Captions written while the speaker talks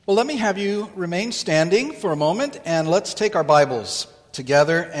Well, let me have you remain standing for a moment, and let's take our Bibles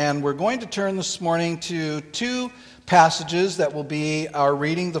together. And we're going to turn this morning to two passages that will be our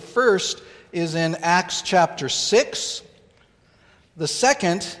reading. The first is in Acts chapter 6. The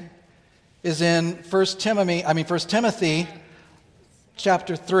second is in 1 Timothy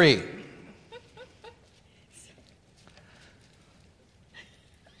chapter 3.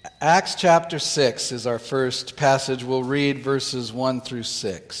 Acts chapter 6 is our first passage. We'll read verses 1 through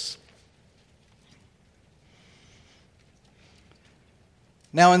 6.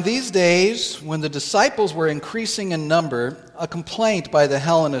 Now in these days, when the disciples were increasing in number, a complaint by the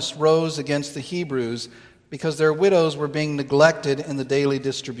Hellenists rose against the Hebrews because their widows were being neglected in the daily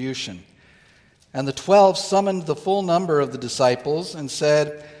distribution. And the 12 summoned the full number of the disciples and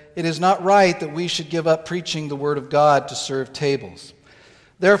said, "It is not right that we should give up preaching the word of God to serve tables.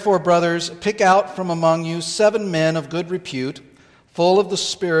 Therefore, brothers, pick out from among you 7 men of good repute, full of the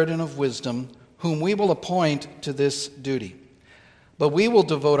Spirit and of wisdom, whom we will appoint to this duty. But we will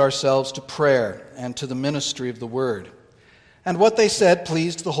devote ourselves to prayer and to the ministry of the word." And what they said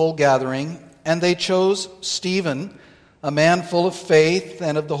pleased the whole gathering, and they chose Stephen, a man full of faith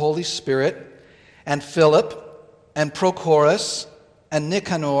and of the Holy Spirit, and Philip, and Prochorus, and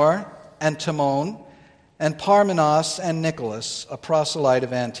Nicanor, and Timon, and Parmenas and Nicholas, a proselyte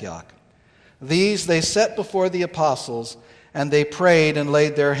of Antioch. These they set before the apostles, and they prayed and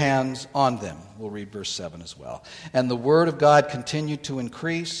laid their hands on them. We'll read verse 7 as well. And the word of God continued to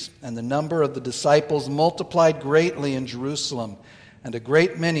increase, and the number of the disciples multiplied greatly in Jerusalem, and a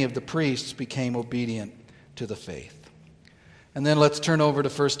great many of the priests became obedient to the faith. And then let's turn over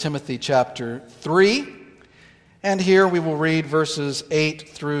to 1 Timothy chapter 3, and here we will read verses 8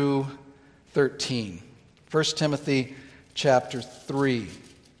 through 13. 1 Timothy chapter 3,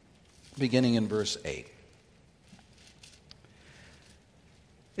 beginning in verse 8.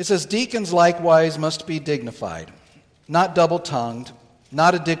 It says, "Deacons likewise must be dignified, not double-tongued,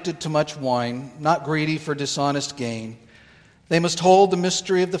 not addicted to much wine, not greedy for dishonest gain. They must hold the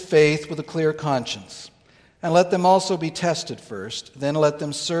mystery of the faith with a clear conscience. And let them also be tested first, then let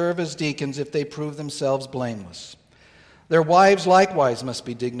them serve as deacons if they prove themselves blameless. Their wives likewise must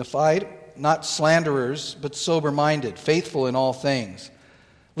be dignified, not slanderers, but sober-minded, faithful in all things.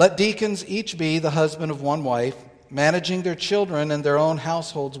 Let deacons each be the husband of one wife, managing their children and their own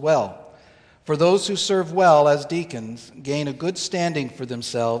households well. For those who serve well as deacons gain a good standing for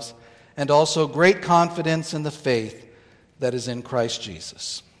themselves and also great confidence in the faith that is in Christ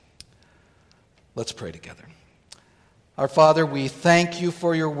Jesus." Let's pray together. Our Father, we thank you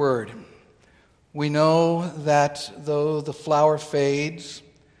for your word. We know that though the flower fades,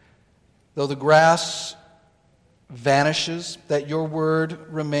 though the grass vanishes, that your word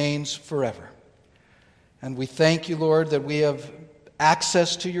remains forever. And we thank you, Lord, that we have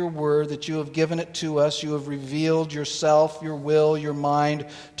access to your word, that you have given it to us. You have revealed yourself, your will, your mind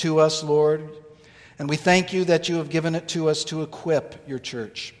to us, Lord. And we thank you that you have given it to us to equip your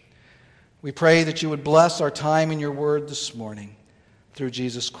church. We pray that you would bless our time in your word this morning through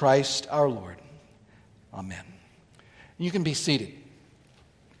Jesus Christ our Lord. Amen. You can be seated.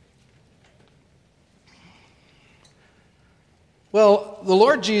 Well, the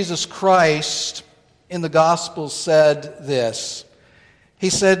Lord Jesus Christ in the Gospels said this. He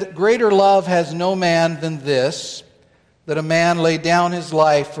said, "Greater love has no man than this, that a man lay down his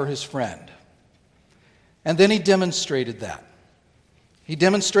life for his friend." And then he demonstrated that. He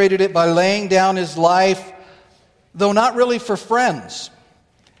demonstrated it by laying down his life, though not really for friends.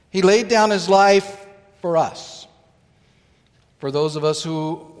 He laid down his life for us. For those of us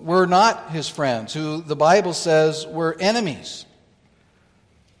who were not his friends, who the Bible says were enemies.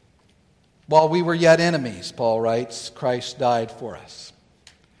 "While we were yet enemies," Paul writes, "Christ died for us."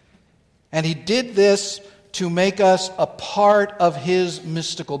 And he did this to make us a part of his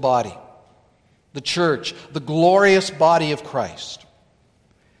mystical body, the church, the glorious body of Christ.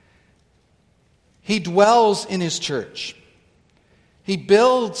 He dwells in his church. He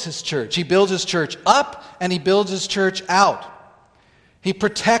builds his church. He builds his church up and he builds his church out. He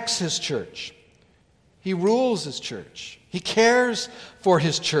protects his church. He rules his church. He cares for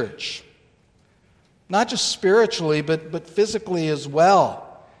his church. Not just spiritually, but physically as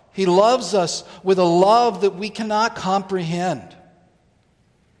well. He loves us with a love that we cannot comprehend.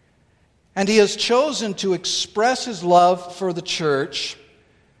 And he has chosen to express his love for the church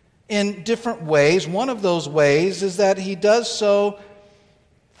in different ways. One of those ways is that he does so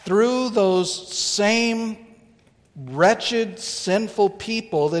through those same wretched, sinful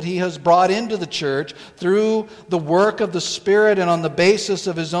people that he has brought into the church through the work of the Spirit and on the basis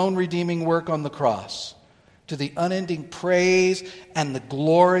of his own redeeming work on the cross. to the unending praise and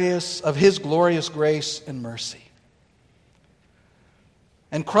of His glorious grace and mercy.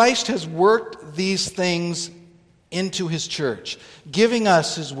 And Christ has worked these things into His church, giving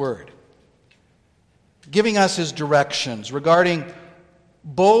us His word, giving us His directions regarding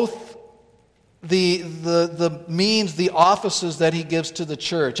both the means, the offices that He gives to the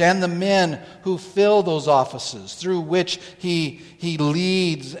church, and the men who fill those offices through which He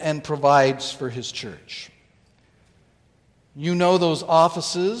leads and provides for His church. You know those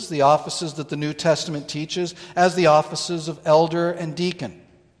offices, the offices that the New Testament teaches, as the offices of elder and deacon.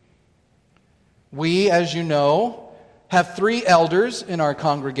 We, as you know, have 3 elders in our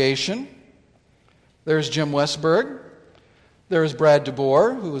congregation. There's Jim Westberg. There's Brad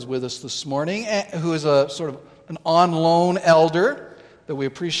DeBoer, who is with us this morning, who is a sort of an on-loan elder that we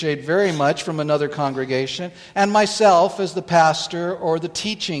appreciate very much from another congregation, and myself as the pastor or the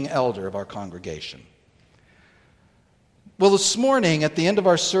teaching elder of our congregation. Well, this morning, at the end of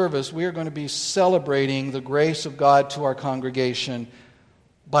our service, we are going to be celebrating the grace of God to our congregation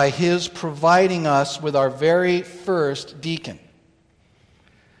by His providing us with our very first deacon.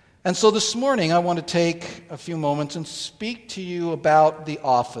 And so this morning, I want to take a few moments and speak to you about the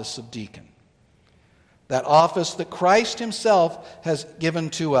office of deacon. That office that Christ Himself has given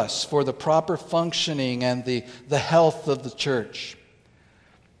to us for the proper functioning and the health of the church.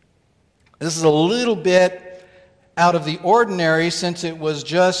 This is a little bit out of the ordinary, since it was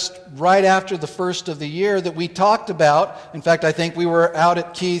just right after the first of the year that we talked about. In fact, I think we were out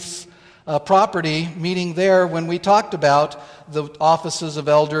at Keith's property meeting there when we talked about the offices of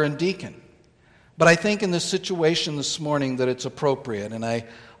elder and deacon. But I think in this situation this morning that it's appropriate, and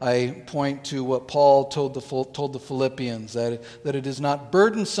I point to what Paul told the Philippians, that it is not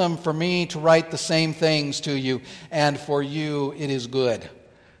burdensome for me to write the same things to you, and for you it is good.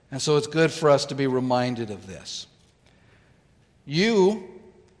 And so it's good for us to be reminded of this. You,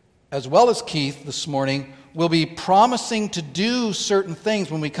 as well as Keith this morning, will be promising to do certain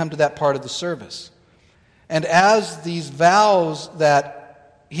things when we come to that part of the service. And as these vows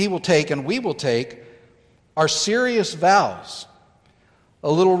that he will take and we will take are serious vows,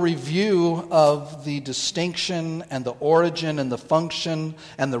 a little review of the distinction and the origin and the function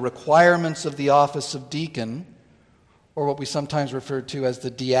and the requirements of the office of deacon, or what we sometimes refer to as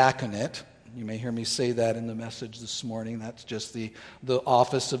the diaconate. You may hear me say that in the message this morning. That's just the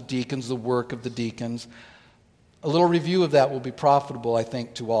office of deacons, the work of the deacons. A little review of that will be profitable, I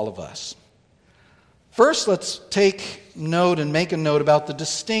think, to all of us. First, let's take note and make a note about the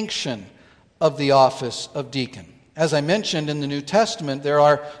distinction of the office of deacon. As I mentioned, in the New Testament, there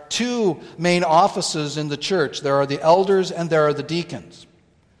are 2 main offices in the church. There are the elders and there are the deacons.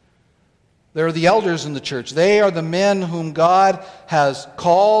 There are the elders in the church. They are the men whom God has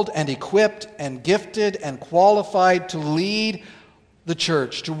called and equipped and gifted and qualified to lead the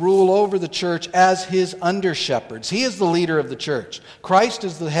church, to rule over the church as His under-shepherds. He is the leader of the church. Christ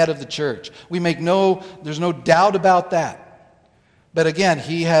is the head of the church. There's no doubt about that. But again,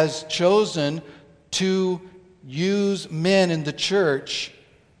 He has chosen to use men in the church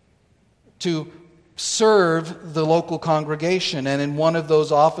to serve the local congregation. And in one of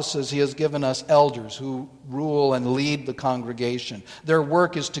those offices, He has given us elders who rule and lead the congregation. Their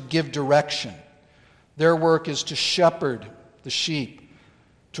work is to give direction. Their work is to shepherd the sheep,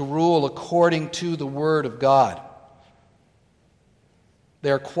 to rule according to the Word of God. They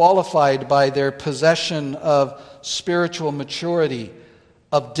are qualified by their possession of spiritual maturity,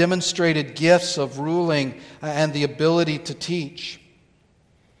 of demonstrated gifts of ruling, and the ability to teach.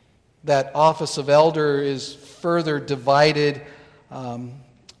 That office of elder is further divided,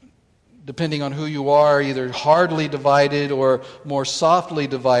 depending on who you are, either hardly divided or more softly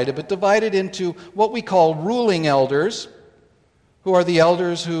divided, but divided into what we call ruling elders, who are the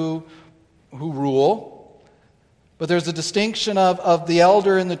elders who rule. But there's a distinction of the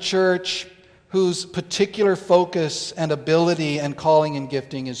elder in the church whose particular focus and ability and calling and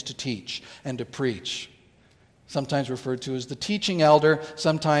gifting is to teach and to preach. Sometimes referred to as the teaching elder,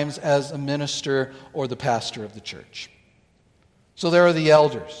 sometimes as a minister or the pastor of the church. So there are the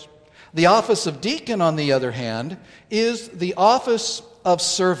elders. The office of deacon, on the other hand, is the office of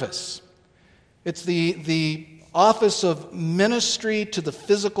service. It's the office of ministry to the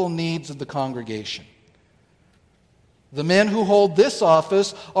physical needs of the congregation. The men who hold this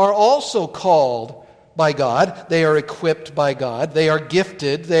office are also called by God. They are equipped by God. They are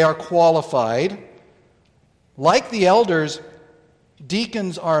gifted. They are qualified. Like the elders,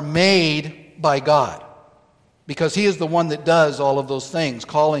 deacons are made by God, because He is the one that does all of those things,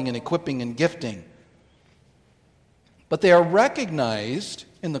 calling and equipping and gifting. but they are recognized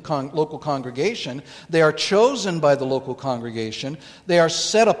in the local congregation. They are chosen by the local congregation. They are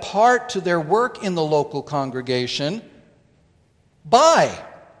set apart to their work in the local congregation by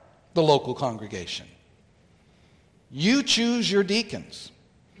the local congregation. You choose your deacons,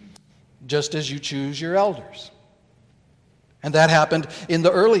 just as you choose your elders. And that happened in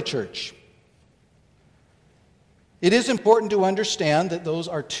the early church. It is important to understand that those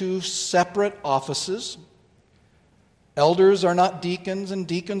are two separate offices. Elders are not deacons, and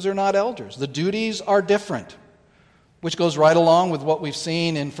deacons are not elders. The duties are different, which goes right along with what we've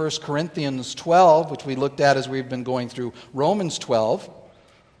seen in 1 Corinthians 12, which we looked at as we've been going through Romans 12.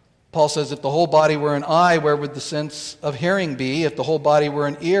 Paul says, if the whole body were an eye, where would the sense of hearing be? If the whole body were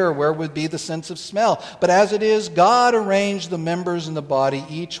an ear, where would be the sense of smell? But as it is, God arranged the members in the body,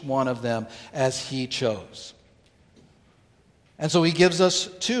 each one of them, as He chose. And so He gives us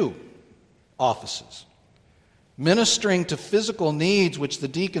two offices. Ministering to physical needs, which the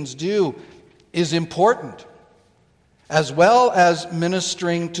deacons do, is important, as well as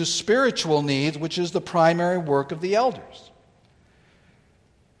ministering to spiritual needs, which is the primary work of the elders.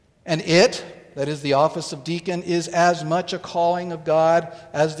 And that is the office of deacon, is as much a calling of God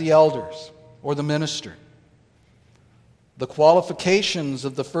as the elders or the minister. The qualifications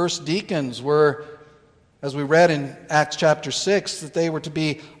of the first deacons were, as we read in Acts chapter 6, that they were to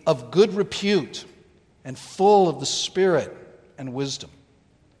be of good repute and full of the Spirit and wisdom.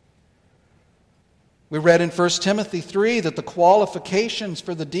 We read in 1 Timothy 3 that the qualifications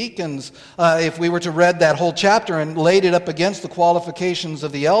for the deacons, if we were to read that whole chapter and laid it up against the qualifications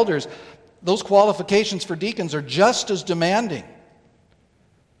of the elders, those qualifications for deacons are just as demanding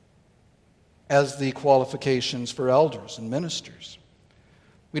as the qualifications for elders and ministers.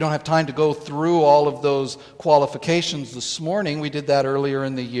 We don't have time to go through all of those qualifications this morning. We did that earlier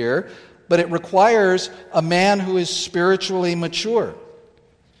in the year. But it requires a man who is spiritually mature,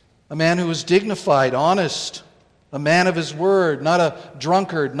 a man who is dignified, honest, a man of his word, not a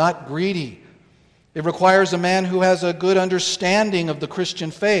drunkard, not greedy. It requires a man who has a good understanding of the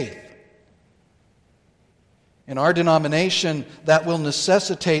Christian faith. In our denomination, that will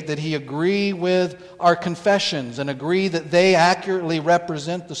necessitate that he agree with our confessions and agree that they accurately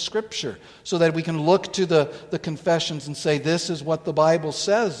represent the Scripture, so that we can look to the confessions and say, this is what the Bible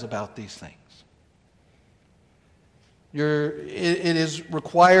says about these things. It is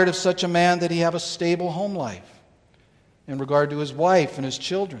required of such a man that he have a stable home life in regard to his wife and his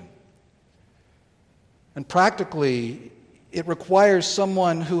children. And practically, it requires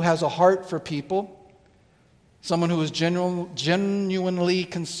someone who has a heart for people, someone who is genuinely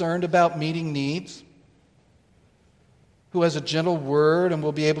concerned about meeting needs, who has a gentle word and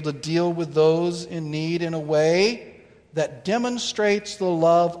will be able to deal with those in need in a way that demonstrates the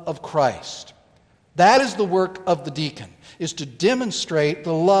love of Christ. That is the work of the deacon, is to demonstrate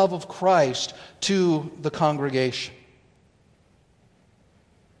the love of Christ to the congregation.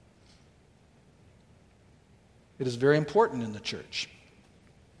 It is very important in the church.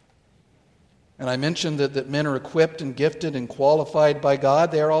 And I mentioned that men are equipped and gifted and qualified by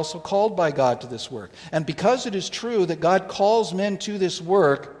God. They are also called by God to this work. And because it is true that God calls men to this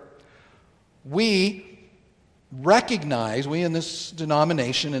work, we recognize, we in this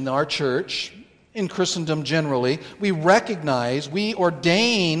denomination, in our church, in Christendom generally, we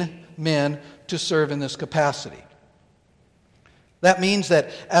ordain men to serve in this capacity. That means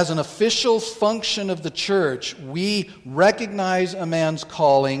that as an official function of the church, we recognize a man's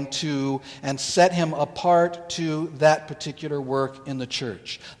calling to and set him apart to that particular work in the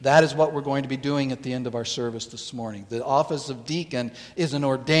church. That is what we're going to be doing at the end of our service this morning. The office of deacon is an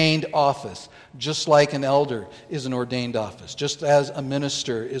ordained office, just like an elder is an ordained office, just as a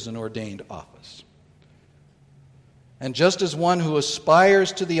minister is an ordained office. And just as one who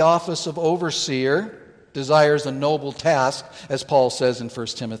aspires to the office of overseer desires a noble task, as Paul says in 1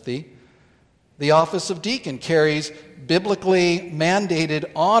 Timothy, the office of deacon carries biblically mandated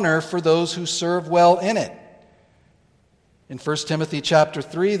honor for those who serve well in it. In 1 Timothy chapter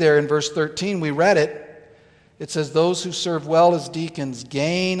 3, there in verse 13, we read it. It says, those who serve well as deacons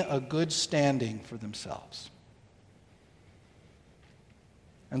gain a good standing for themselves.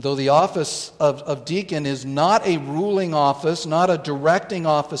 And though the office of deacon is not a ruling office, not a directing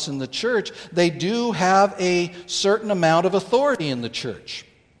office in the church, they do have a certain amount of authority in the church.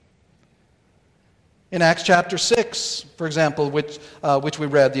 In Acts chapter 6, for example, which we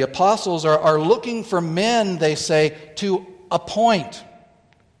read, the apostles are looking for men, they say, to appoint,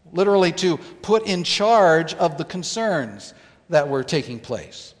 literally to put in charge of the concerns that were taking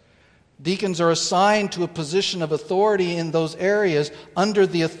place. Deacons are assigned to a position of authority in those areas under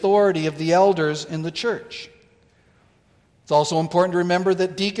the authority of the elders in the church. It's also important to remember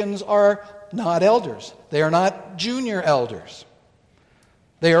that deacons are not elders. They are not junior elders.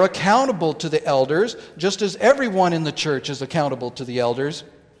 They are accountable to the elders, just as everyone in the church is accountable to the elders,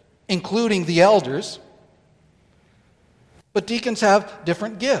 including the elders. But deacons have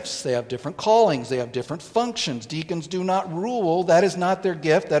different gifts. They have different callings. They have different functions. Deacons do not rule. That is not their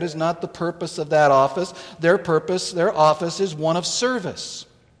gift. That is not the purpose of that office. Their purpose, their office is one of service.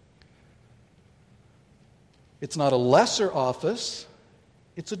 It's not a lesser office.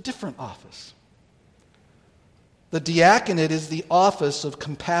 It's a different office. The diaconate is the office of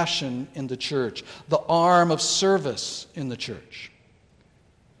compassion in the church, the arm of service in the church.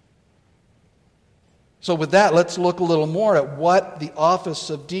 So with that, let's look a little more at what the office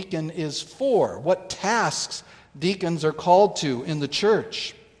of deacon is for, what tasks deacons are called to in the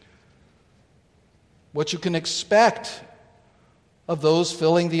church, what you can expect of those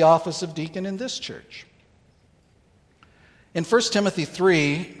filling the office of deacon in this church. In 1 Timothy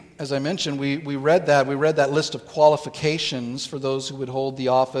 3, as I mentioned, we read that list of qualifications for those who would hold the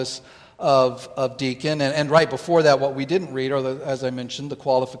office of deacon. And right before that, what we didn't read are, as I mentioned, the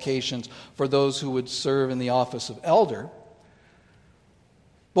qualifications for those who would serve in the office of elder.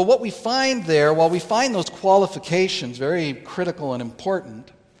 But what we find there, while we find those qualifications very critical and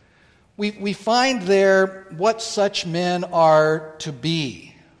important, we find there what such men are to be.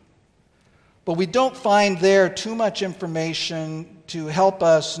 But we don't find there too much information to help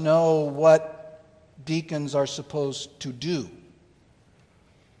us know what deacons are supposed to do.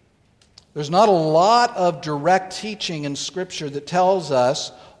 There's not a lot of direct teaching in Scripture that tells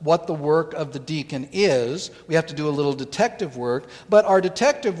us what the work of the deacon is. We have to do a little detective work, but our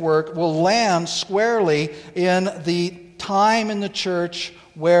detective work will land squarely in the time in the church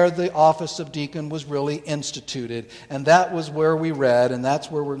where the office of deacon was really instituted. And that was where we read, and that's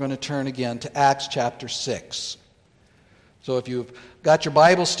where we're going to turn again to Acts chapter 6. So if you've got your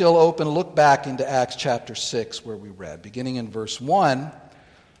Bible still open, look back into Acts chapter 6 where we read. Beginning in verse 1,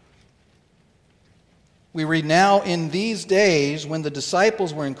 we read, "Now in these days, when the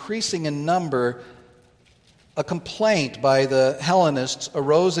disciples were increasing in number, a complaint by the Hellenists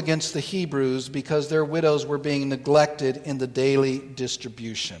arose against the Hebrews because their widows were being neglected in the daily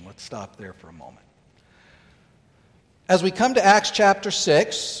distribution." Let's stop there for a moment. As we come to Acts chapter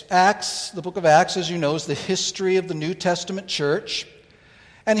 6, the book of Acts, as you know, is the history of the New Testament church.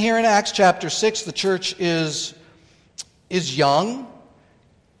 And here in Acts chapter 6, the church is young.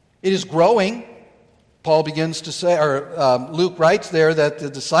 It is growing. Paul begins to say, Luke writes there that the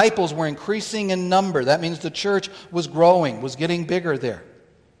disciples were increasing in number. That means the church was growing, was getting bigger there.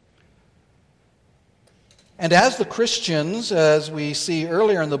 And as the Christians, as we see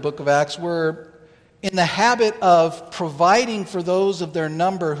earlier in the book of Acts, were in the habit of providing for those of their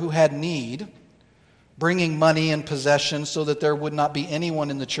number who had need, bringing money and possessions so that there would not be anyone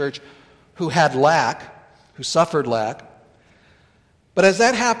in the church who had lack, who suffered lack. But as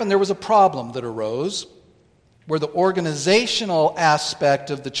that happened, there was a problem that arose where the organizational aspect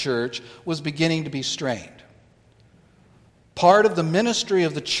of the church was beginning to be strained. Part of the ministry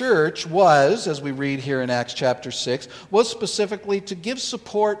of the church was, as we read here in Acts chapter 6, was specifically to give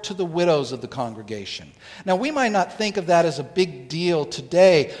support to the widows of the congregation. Now, we might not think of that as a big deal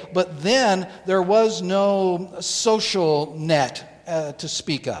today, but then there was no social net to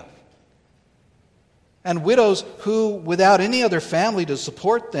speak of. And widows who, without any other family to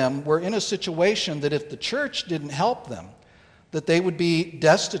support them, were in a situation that if the church didn't help them, that they would be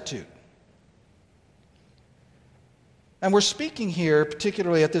destitute. And we're speaking here,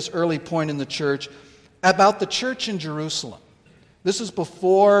 particularly at this early point in the church, about the church in Jerusalem. This is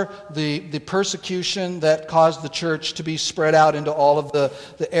before the persecution that caused the church to be spread out into all of the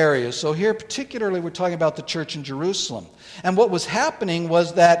areas. So here particularly we're talking about the church in Jerusalem. And what was happening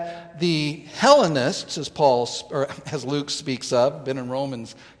was that the Hellenists, as Luke speaks of, been in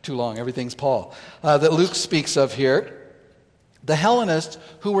Romans too long, everything's Paul, that Luke speaks of here, the Hellenists,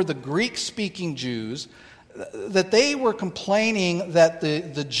 who were the Greek-speaking Jews, that they were complaining that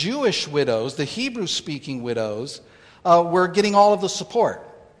the Jewish widows, the Hebrew-speaking widows, were getting all of the support,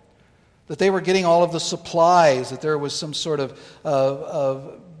 that they were getting all of the supplies, that there was some sort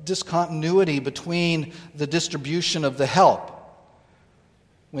of discontinuity between the distribution of the help.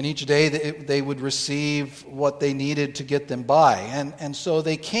 When each day they would receive what they needed to get them by. And so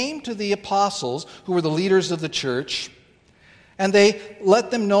they came to the apostles, who were the leaders of the church, and they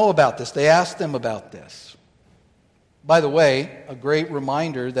let them know about this. They asked them about this. By the way, a great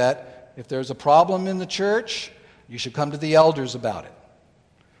reminder that if there's a problem in the church, you should come to the elders about it.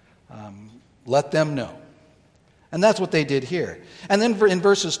 Let them know. And that's what they did here. And then in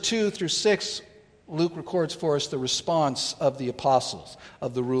verses 2 through 6, Luke records for us the response of the apostles,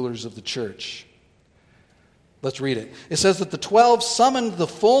 of the rulers of the church. Let's read it. It says that the 12 summoned the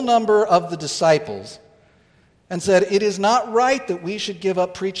full number of the disciples and said, "It is not right that we should give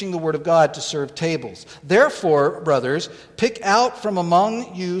up preaching the word of God to serve tables. Therefore, brothers, pick out from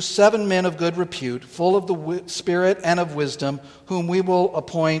among you 7 men of good repute, full of the Spirit and of wisdom, whom we will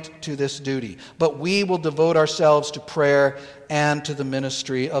appoint to this duty. But we will devote ourselves to prayer and to the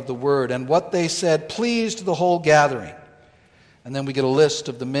ministry of the word." And what they said pleased the whole gathering. And then we get a list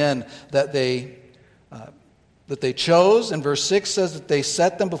of the men that they chose. And verse 6 says that they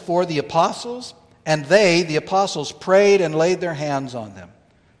set them before the apostles, and they, the apostles, prayed and laid their hands on them.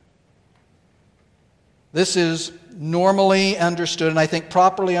 This is normally understood, and I think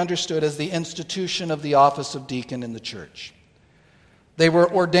properly understood, as the institution of the office of deacon in the church. They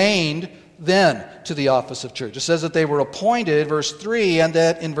were ordained then to the office of church. It says that they were appointed, verse 3, and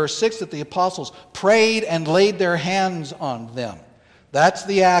that in verse 6 that the apostles prayed and laid their hands on them. That's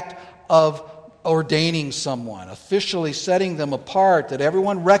the act of ordaining someone, officially setting them apart, that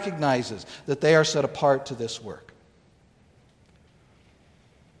everyone recognizes that they are set apart to this work.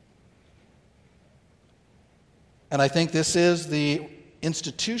 And I think this is the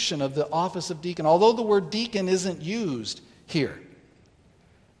institution of the office of deacon, although the word deacon isn't used here.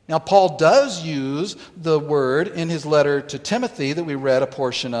 Now, Paul does use the word in his letter to Timothy that we read a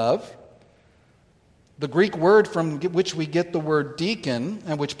portion of. The Greek word from which we get the word deacon,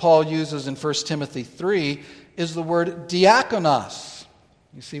 and which Paul uses in 1 Timothy 3, is the word diakonos.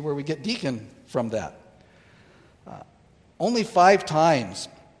 You see where we get deacon from that. Only 5 times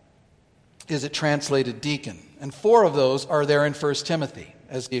is it translated deacon, and 4 of those are there in 1 Timothy,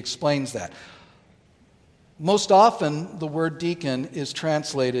 as he explains that. Most often, the word deacon is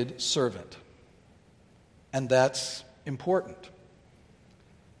translated servant, and that's important.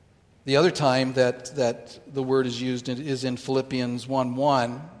 The other time that the word is used is in Philippians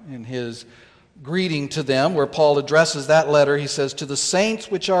 1:1, in his greeting to them, where Paul addresses that letter. He says, "To the saints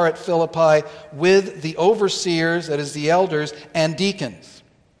which are at Philippi, with the overseers," that is the elders, "and deacons."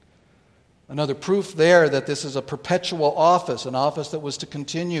 Another proof there that this is a perpetual office, an office that was to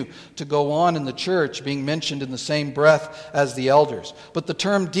continue to go on in the church, being mentioned in the same breath as the elders. But the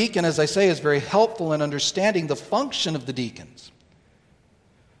term deacon, as I say, is very helpful in understanding the function of the deacons.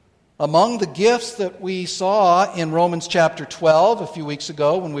 Among the gifts that we saw in Romans chapter 12 a few weeks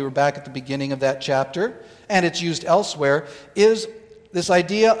ago, when we were back at the beginning of that chapter, and it's used elsewhere, is this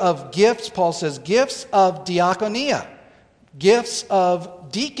idea of gifts. Paul says gifts of diakonia, gifts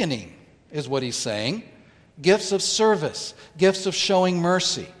of deaconing is what he's saying, gifts of service, gifts of showing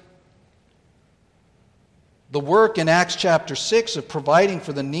mercy. The work in Acts chapter 6 of providing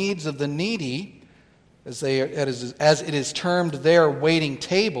for the needs of the needy, as it is termed there, waiting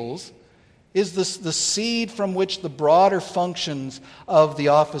tables, is the seed from which the broader functions of the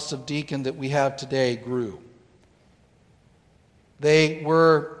office of deacon that we have today grew. They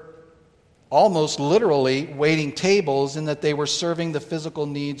were almost literally waiting tables in that they were serving the physical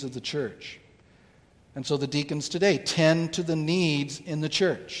needs of the church. And so the deacons today tend to the needs in the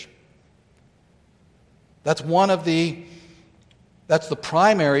church. That's the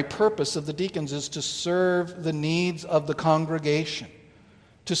primary purpose of the deacons, is to serve the needs of the congregation,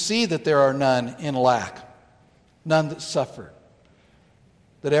 to see that there are none in lack, none that suffer,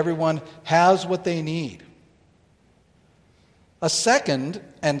 that everyone has what they need. A second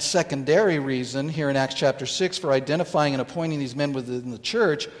and secondary reason here in Acts chapter 6 for identifying and appointing these men within the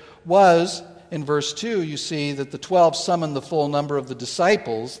church was, in verse 2, you see that the 12 summoned the full number of the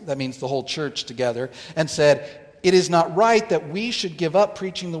disciples, that means the whole church together, and said, "It is not right that we should give up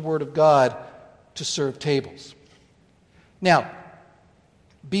preaching the word of God to serve tables." Now,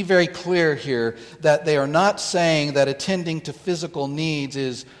 be very clear here that they are not saying that attending to physical needs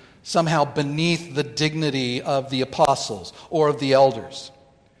is somehow beneath the dignity of the apostles or of the elders.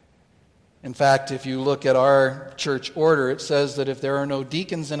 In fact, if you look at our church order, it says that if there are no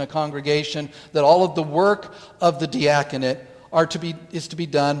deacons in a congregation, that all of the work of the diaconate is to be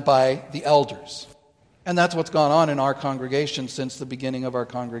done by the elders. And that's what's gone on in our congregation since the beginning of our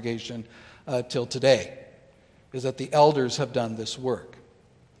congregation till today, is that the elders have done this work.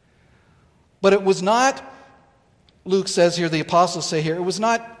 But it was not, Luke says here, the apostles say here, it was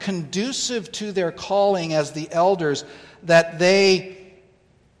not conducive to their calling as the elders that they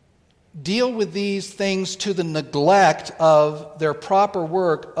deal with these things to the neglect of their proper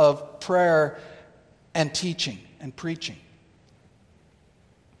work of prayer and teaching and preaching.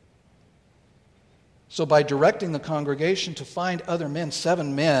 So by directing the congregation to find other men,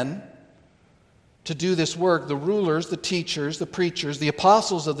 7 men, to do this work, the rulers, the teachers, the preachers, the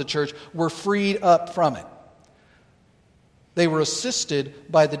apostles of the church were freed up from it. They were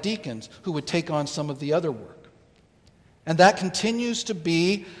assisted by the deacons who would take on some of the other work. And that continues to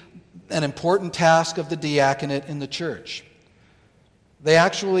be an important task of the diaconate in the church. They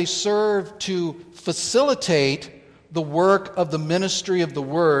actually serve to facilitate the work of the ministry of the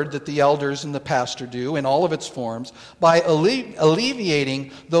word that the elders and the pastor do in all of its forms by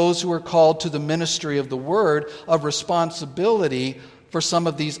alleviating those who are called to the ministry of the word of responsibility for some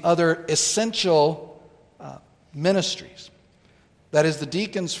of these other essential ministries. That is, the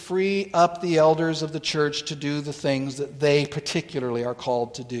deacons free up the elders of the church to do the things that they particularly are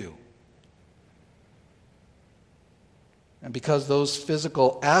called to do. And because those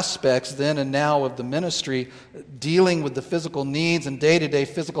physical aspects then and now of the ministry, dealing with the physical needs and day-to-day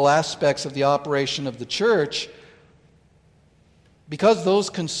physical aspects of the operation of the church, because those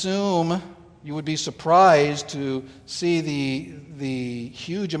consume, you would be surprised to see the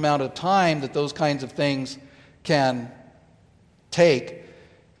huge amount of time that those kinds of things can take,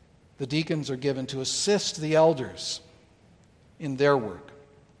 the deacons are given to assist the elders in their work.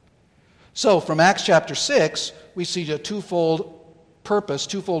 So, from Acts chapter 6, we see a twofold purpose,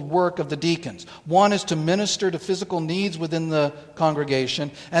 twofold work of the deacons. One is to minister to physical needs within the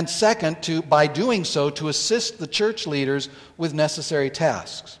congregation, and second, by doing so, to assist the church leaders with necessary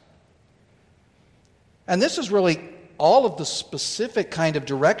tasks. And this is really all of the specific kind of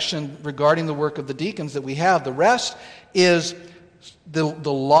direction regarding the work of the deacons that we have. The rest is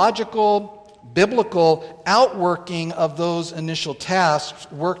the logical, biblical outworking of those initial tasks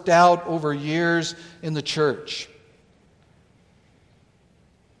worked out over years in the church.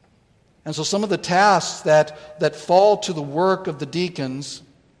 And so some of the tasks that fall to the work of the deacons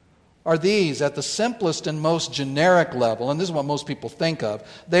are these, at the simplest and most generic level, and this is what most people think of.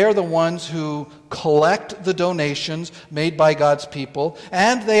 They are the ones who collect the donations made by God's people,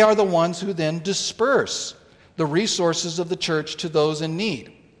 and they are the ones who then disperse the resources of the church to those in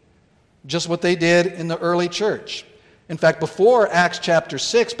need. Just what they did in the early church. In fact, before Acts chapter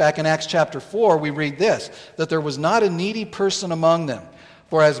 6, back in Acts chapter 4, we read this, that there was not a needy person among them.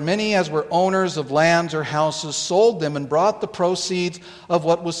 For as many as were owners of lands or houses sold them and brought the proceeds of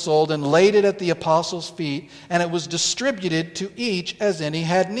what was sold and laid it at the apostles' feet, and it was distributed to each as any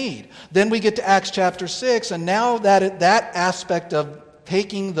had need. Then we get to Acts chapter 6, and now that aspect of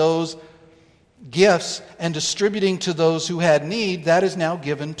taking those gifts and distributing to those who had need, that is now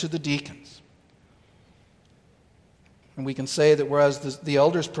given to the deacons. And we can say that whereas the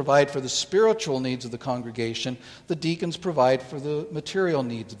elders provide for the spiritual needs of the congregation, the deacons provide for the material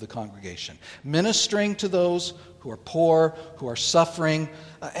needs of the congregation, ministering to those who are poor, who are suffering,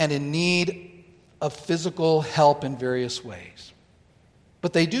 and in need of physical help in various ways.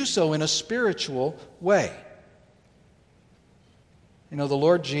 But they do so in a spiritual way. You know, the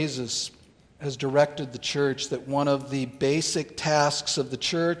Lord Jesus has directed the church that one of the basic tasks of the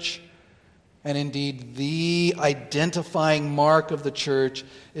church, and indeed the identifying mark of the church,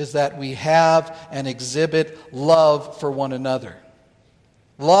 is that we have and exhibit love for one another.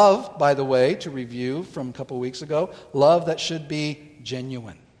 Love, by the way, to review from a couple weeks ago, love that should be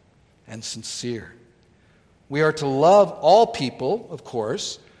genuine and sincere. We are to love all people, of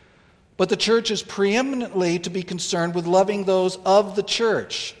course, but the church is preeminently to be concerned with loving those of the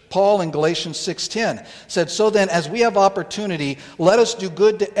church. Paul in Galatians 6:10 said, "So then, as we have opportunity, let us do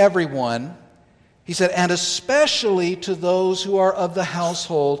good to everyone," he said, "and especially to those who are of the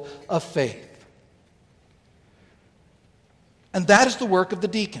household of faith." And that is the work of the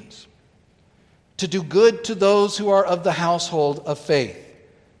deacons, to do good to those who are of the household of faith,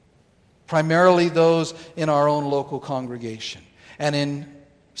 primarily those in our own local congregation, and in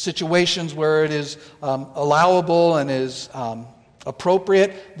situations where it is allowable and is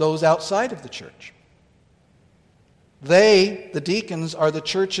appropriate, those outside of the church. They, the deacons, are the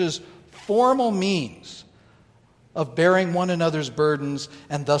church's formal means of bearing one another's burdens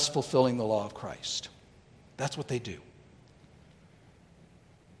and thus fulfilling the law of Christ. That's what they do.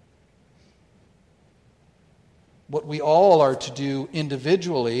 What we all are to do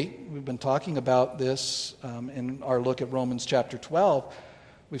individually, we've been talking about this in our look at Romans chapter 12.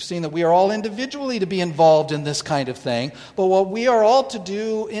 We've seen that we are all individually to be involved in this kind of thing, but what we are all to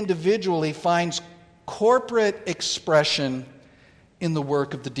do individually finds corporate expression in the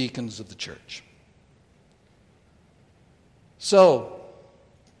work of the deacons of the church. So,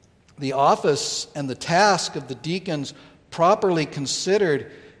 the office and the task of the deacons, properly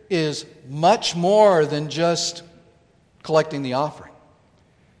considered, is much more than just collecting the offering.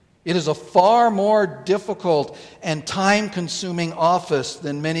 It is a far more difficult and time-consuming office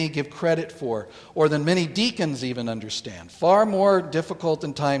than many give credit for, or than many deacons even understand. Far more difficult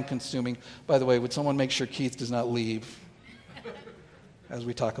and time-consuming. By the way, would someone make sure Keith does not leave as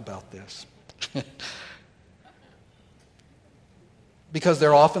we talk about this? Because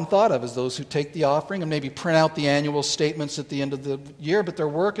they're often thought of as those who take the offering and maybe print out the annual statements at the end of the year, but their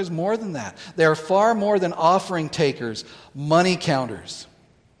work is more than that. They are far more than offering takers, money counters,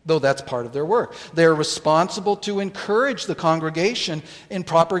 though that's part of their work. They are responsible to encourage the congregation in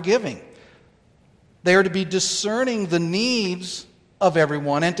proper giving. They are to be discerning the needs of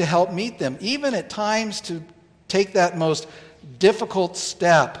everyone and to help meet them, even at times to take that most difficult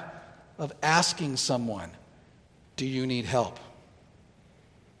step of asking someone, "Do you need help?"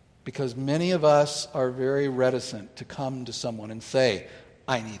 Because many of us are very reticent to come to someone and say,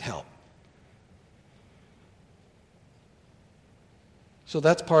 "I need help." So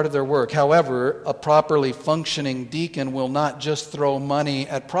that's part of their work. However, a properly functioning deacon will not just throw money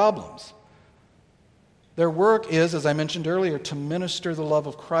at problems. Their work is, as I mentioned earlier, to minister the love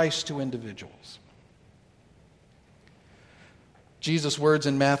of Christ to individuals. Jesus' words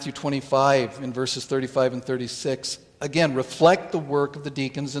in Matthew 25, in verses 35 and 36, again, reflect the work of the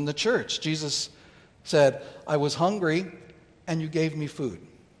deacons in the church. Jesus said, "I was hungry, and you gave me food.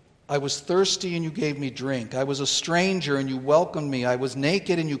 I was thirsty, and you gave me drink. I was a stranger, and you welcomed me. I was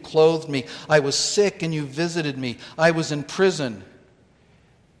naked, and you clothed me. I was sick, and you visited me. I was in prison,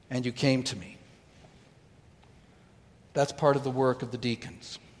 and you came to me." That's part of the work of the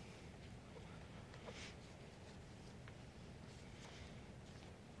deacons.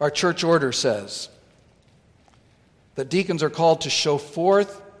 Our church order says that deacons are called to show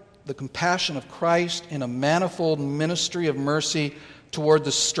forth the compassion of Christ in a manifold ministry of mercy toward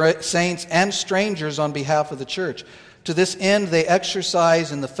the saints and strangers on behalf of the church. To this end, they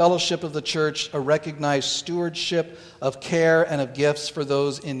exercise in the fellowship of the church a recognized stewardship of care and of gifts for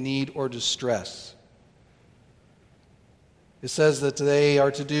those in need or distress. It says that they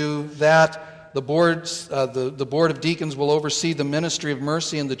are to do that. The board of deacons will oversee the ministry of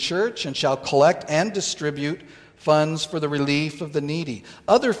mercy in the church and shall collect and distribute funds for the relief of the needy.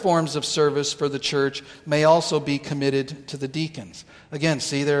 Other forms of service for the church may also be committed to the deacons. Again,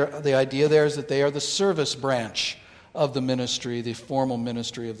 see, the idea there is that they are the service branch of the ministry, the formal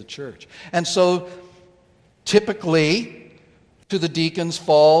ministry of the church. And so, typically, to the deacons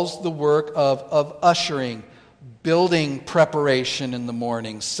falls the work of ushering, building preparation in the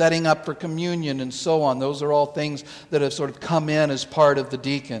morning, setting up for communion, and so on. Those are all things that have sort of come in as part of the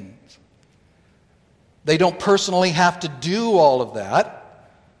deacons. They don't personally have to do all of that,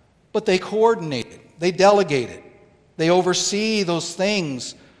 but they coordinate it. They delegate it. They oversee those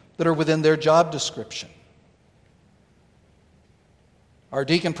things that are within their job description. Our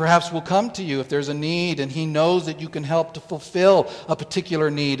deacon perhaps will come to you if there's a need and he knows that you can help to fulfill a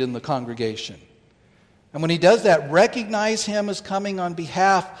particular need in the congregation. And when he does that, recognize him as coming on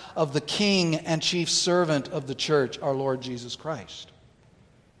behalf of the King and chief servant of the church, our Lord Jesus Christ.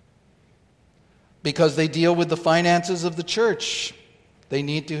 Because they deal with the finances of the church. They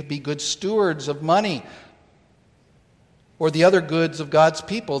need to be good stewards of money or the other goods of God's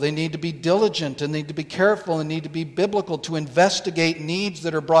people. They need to be diligent and need to be careful and need to be biblical to investigate needs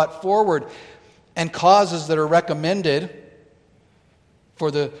that are brought forward and causes that are recommended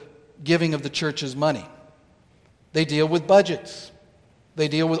for the giving of the church's money. They deal with budgets. They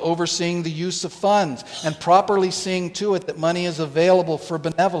deal with overseeing the use of funds and properly seeing to it that money is available for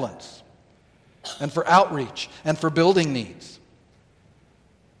benevolence and for outreach and for building needs.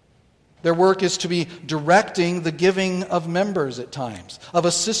 Their work is to be directing the giving of members at times, of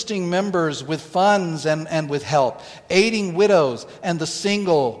assisting members with funds and with help, aiding widows and the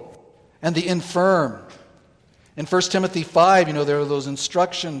single and the infirm. In 1 Timothy 5, there are those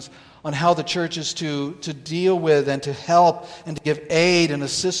instructions on how the church is to deal with and to help and to give aid and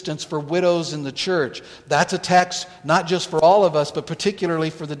assistance for widows in the church. That's a text not just for all of us, but particularly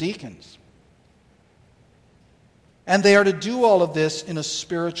for the deacons. And they are to do all of this in a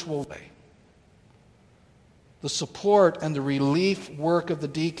spiritual way. The support and the relief work of the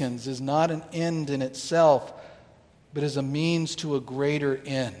deacons is not an end in itself, but is a means to a greater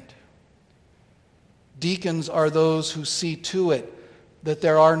end. Deacons are those who see to it that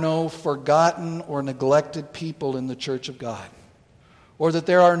there are no forgotten or neglected people in the church of God, or that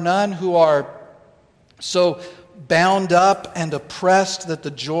there are none who are so bound up and oppressed that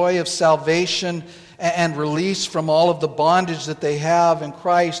the joy of salvation and release from all of the bondage that they have in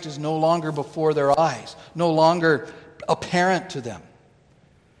Christ is no longer before their eyes, no longer apparent to them.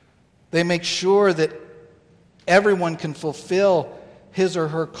 They make sure that everyone can fulfill his or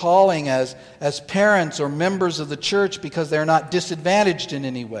her calling as parents or members of the church because they're not disadvantaged in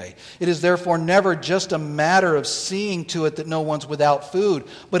any way. It is therefore never just a matter of seeing to it that no one's without food,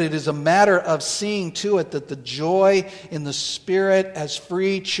 but it is a matter of seeing to it that the joy in the Spirit as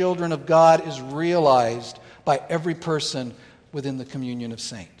free children of God is realized by every person within the communion of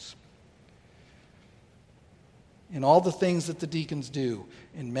saints. In all the things that the deacons do,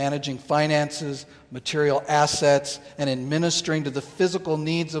 in managing finances, material assets, and in ministering to the physical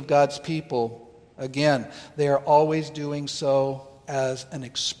needs of God's people, again, they are always doing so as an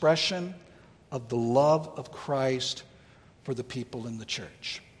expression of the love of Christ for the people in the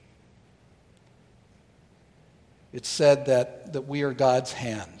church. It's said that we are God's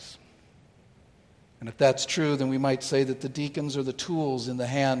hands. And if that's true, then we might say that the deacons are the tools in the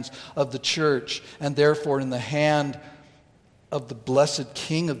hands of the church, and therefore in the hand of the blessed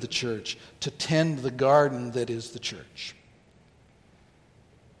King of the church to tend the garden that is the church.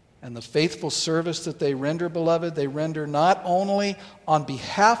 And the faithful service that they render, beloved, they render not only on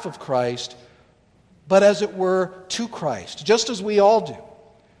behalf of Christ, but as it were to Christ, just as we all do.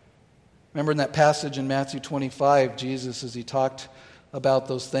 Remember in that passage in Matthew 25, Jesus, as he talked about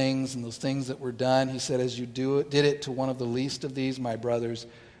those things and those things that were done, he said, as you did it to one of the least of these, my brothers,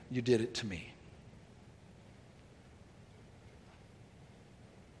 you did it to me.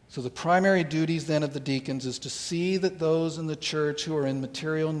 So the primary duties then of the deacons is to see that those in the church who are in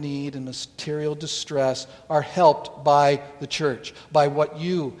material need and material distress are helped by the church, by what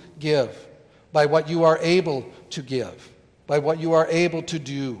you give, by what you are able to give, by what you are able to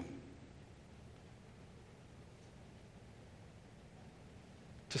do.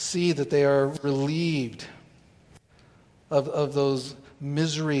 To see that they are relieved of those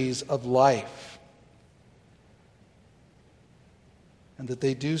miseries of life. And that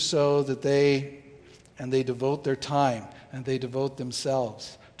they do so, that they devote their time and they devote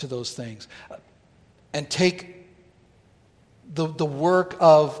themselves to those things. And take the work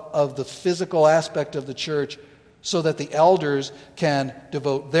of the physical aspect of the church so that the elders can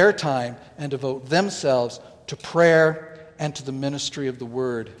devote their time and devote themselves to prayer and to the ministry of the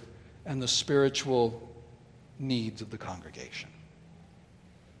Word and the spiritual needs of the congregation.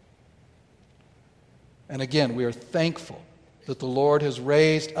 And again, we are thankful that the Lord has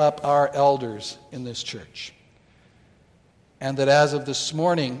raised up our elders in this church. And that as of this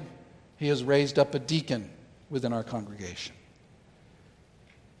morning, He has raised up a deacon within our congregation.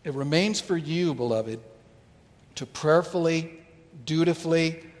 It remains for you, beloved, to prayerfully,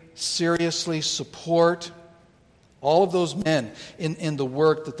 dutifully, seriously support all of those men in the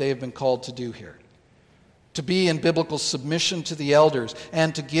work that they have been called to do here. To be in biblical submission to the elders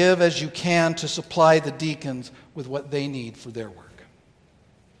and to give as you can to supply the deacons with what they need for their work.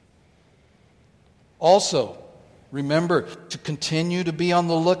 Also, remember to continue to be on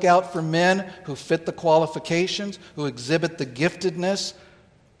the lookout for men who fit the qualifications, who exhibit the giftedness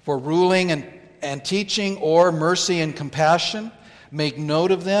for ruling and teaching or mercy and compassion. Make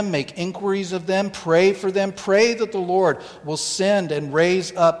note of them, make inquiries of them, pray for them. Pray that the Lord will send and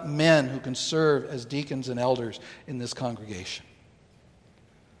raise up men who can serve as deacons and elders in this congregation.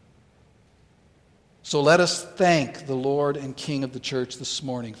 So let us thank the Lord and King of the church this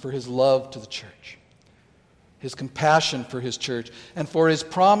morning for His love to the church, His compassion for His church, and for His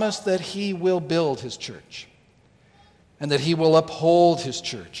promise that He will build His church, and that He will uphold His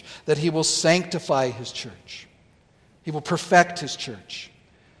church, that He will sanctify His church. He will perfect His church.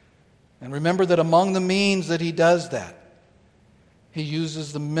 And remember that among the means that He does that, He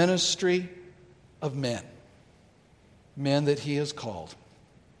uses the ministry of men that He has called,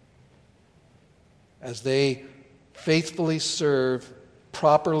 as they faithfully serve,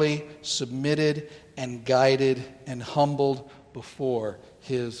 properly submitted and guided and humbled before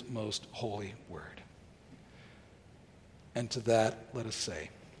His most holy word. And to that, let us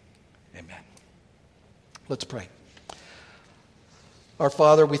say, amen. Let's pray. Our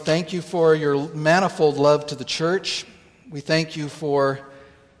Father, we thank You for Your manifold love to the church. We thank You for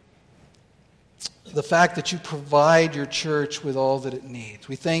the fact that You provide Your church with all that it needs.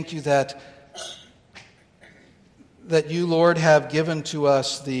 We thank You that You, Lord, have given to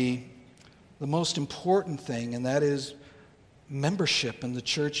us the most important thing, and that is membership in the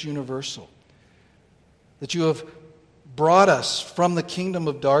church universal. That You have brought us from the kingdom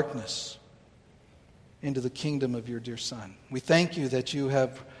of darkness into the kingdom of Your dear Son. We thank You that You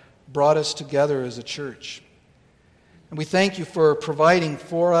have brought us together as a church. And we thank You for providing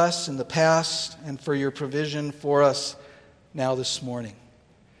for us in the past and for Your provision for us now this morning.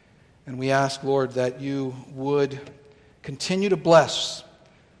 And we ask, Lord, that You would continue to bless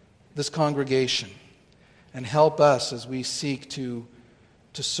this congregation and help us as we seek to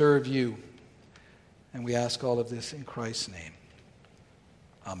to serve you. And we ask all of this in Christ's name.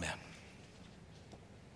 Amen.